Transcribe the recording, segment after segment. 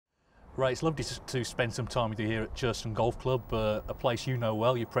Ray, it's lovely to spend some time with you here at Churston Golf Club, a place you know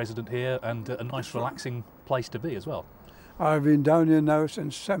well, you're president here, and a nice relaxing place to be as well. I've been down here now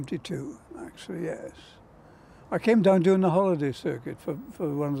since '72, actually, yes. I came down doing the holiday circuit for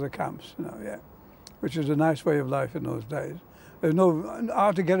one of the camps, you know, yeah, which is a nice way of life in those days. There's no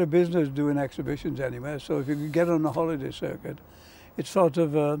hard to get a business doing exhibitions anywhere, so if you could get on the holiday circuit, it sort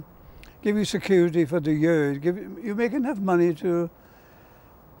of give you security for the year. You make enough money to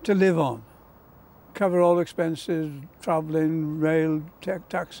live on, cover all expenses, travelling, rail,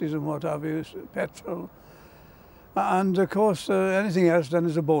 taxis and what have you, petrol. And of course, anything else then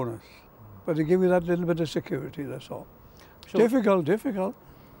is a bonus. But to give you that little bit of security, that's all. Sure. Difficult.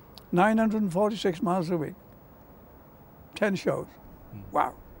 946 miles a week. 10 shows.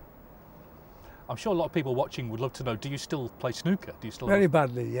 Wow. I'm sure a lot of people watching would love to know, do you still play snooker? Do you still Very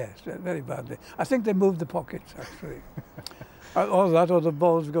badly, yes, very badly. I think they moved the pockets, actually. Or that, or the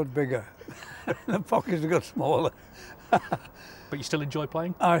balls got bigger. The pockets got smaller. But you still enjoy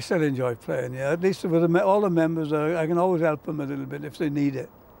playing? I still enjoy playing, yeah. At least with all the members, I can always help them a little bit if they need it.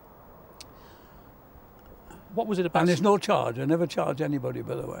 What was it about? And there's no charge. I never charge anybody,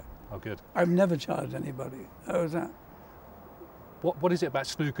 by the way. Oh, good. I've never charged anybody. How was that? What is it about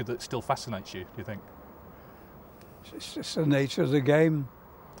snooker that still fascinates you, do you think? It's just the nature of the game,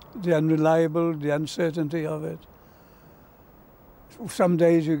 the unreliable, the uncertainty of it. Some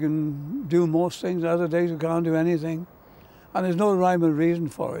days you can do most things, other days you can't do anything. And there's no rhyme or reason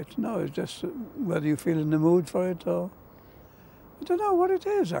for it. No, it's just whether you feel in the mood for it or... I don't know what it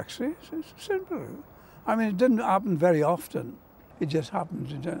is, actually. It's simple. I mean, it didn't happen very often. It just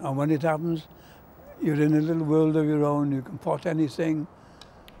happens. And when it happens, you're in a little world of your own. You can pot anything.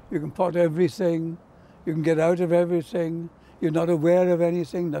 You can pot everything. You can get out of everything. You're not aware of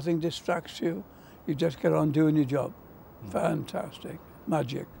anything. Nothing distracts you. You just get on doing your job. Fantastic.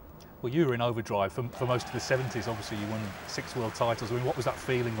 Magic. Well, you were in overdrive for most of the 70s. Obviously, you won 6 world titles. I mean, what was that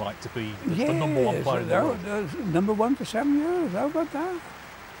feeling like to be the number one player in the world? Number one for 7 years. How about that?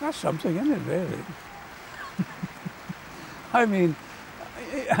 That's something, isn't it, really? I mean,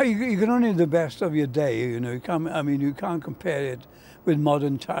 you can only do the best of your day, you know. You can't compare it with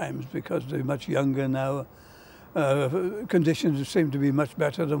modern times because they're much younger now. Conditions seem to be much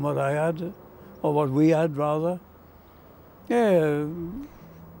better than what I had, or what we had, rather. Yeah,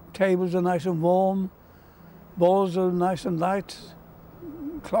 tables are nice and warm, balls are nice and light,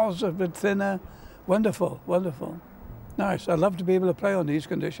 cloths are a bit thinner. Wonderful, wonderful. Nice. I'd love to be able to play on these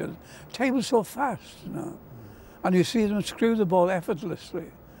conditions. Tables so fast, you know. And you see them screw the ball effortlessly.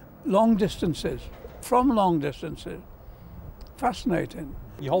 Long distances, from long distances. Fascinating.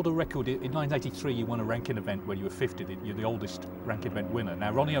 You hold a record. In 1983, you won a ranking event where you were 50. You're the oldest ranking event winner.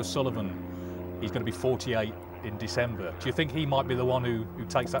 Now, Ronnie O'Sullivan, he's going to be 48 in December. Do you think he might be the one who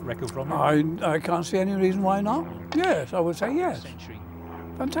takes that record from you? I can't see any reason why not. Yes, I would say yes.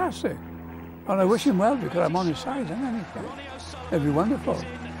 Fantastic. And I wish him well because I'm on his side, isn't it? It'd be wonderful.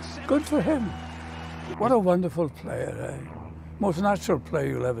 Good for him. What a wonderful player, eh? Most natural player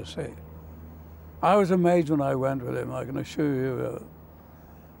you'll ever see. I was amazed when I went with him, I can assure you.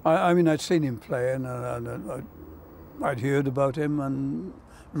 I mean, I'd seen him play and I'd heard about him and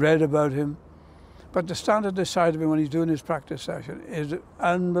read about him. But to stand at the side of him when he's doing his practice session is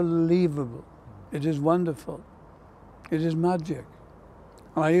unbelievable. It is wonderful. It is magic.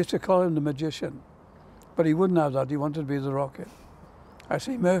 And I used to call him the magician. But he wouldn't have that, he wanted to be the rocket. I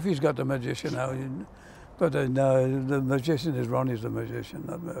see Murphy's got the magician now. But no, the magician is Ronnie's the magician,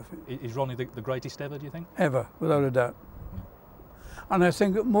 not Murphy. Is Ronnie the greatest ever, do you think? Ever, without a doubt. And I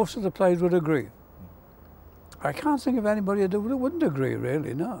think most of the players would agree. I can't think of anybody that wouldn't agree,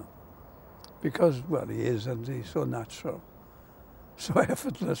 really, no. Because, well, he is, and he's so natural, so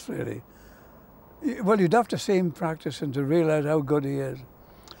effortless, really. Well, you'd have to see him practicing to realise how good he is.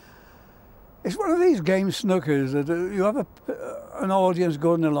 It's one of these game snookers that you have an audience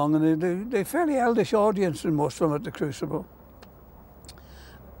going along, and they're fairly eldish audience in most of them at the Crucible.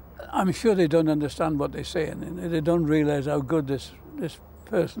 I'm sure they don't understand what they're saying, and they don't realise how good this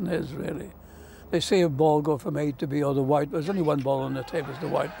person is, really. They see a ball go from A to B, or the white, there's only one ball on the table, it's the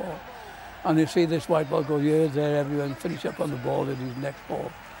white ball. And you see this white ball go here, there, everywhere, and finish up on the ball at his next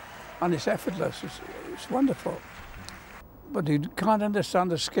ball. And it's effortless, it's wonderful. But you can't understand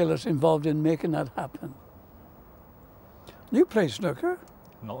the skill that's involved in making that happen. You play snooker?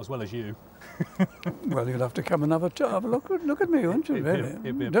 Not as well as you. Well, you'll have to come and have a look at me, won't you,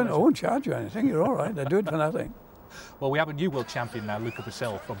 really? I won't charge you anything, you're all right, I do it for nothing. Well, we have a new world champion now, Luca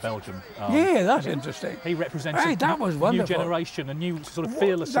Brecel from Belgium. Yeah, that's interesting. He represents that was a new generation, a new sort of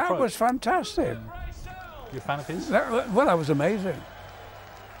fearless approach. That was fantastic. You're a fan of his? Well, that was amazing.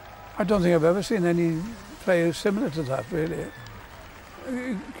 I don't think I've ever seen any players similar to that, really.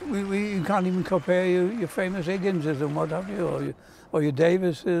 You can't even compare your famous Higginses and what have you, or your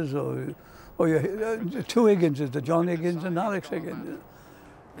Davises, or your two Higginses, the John Higgins and Alex Higgins.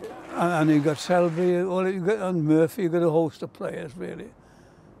 And you've got Selby, and Murphy, you've got a host of players, really.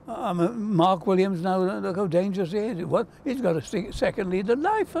 Mark Williams now, look how dangerous he is. Well, he's got a second lead of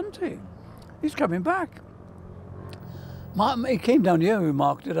life, hasn't he? He's coming back. He came down here, we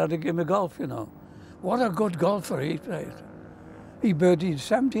marked it at a game of golf, you know. What a good golfer he played. He birdied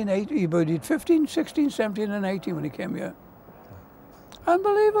 17, 18, he birdied 15, 16, 17 and 18 when he came here.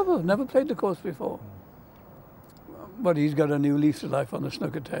 Unbelievable, never played the course before. But he's got a new lease of life on the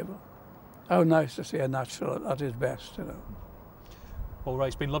snooker table. How nice to see a natural at his best, you know. Well, Ray,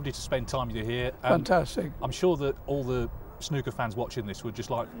 it's been lovely to spend time with you here. Fantastic. I'm sure that all the snooker fans watching this would just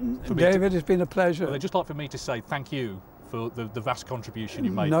like for me David, it's been a pleasure. Well, they'd just like for me to say thank you for the vast contribution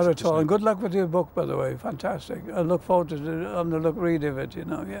you made. Not to at all. snooker. And good luck with your book, by the way. Fantastic. I look forward to having a read of it, you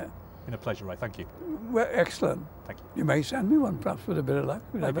know, yeah. Been a pleasure, Ray. Thank you. Well, excellent. Thank you. You may send me one, perhaps, with a bit of luck.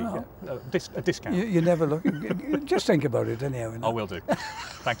 You never know. Yeah. A discount. You never look. Just think about it anyhow. You know? I will do.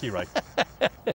 Thank you, Ray.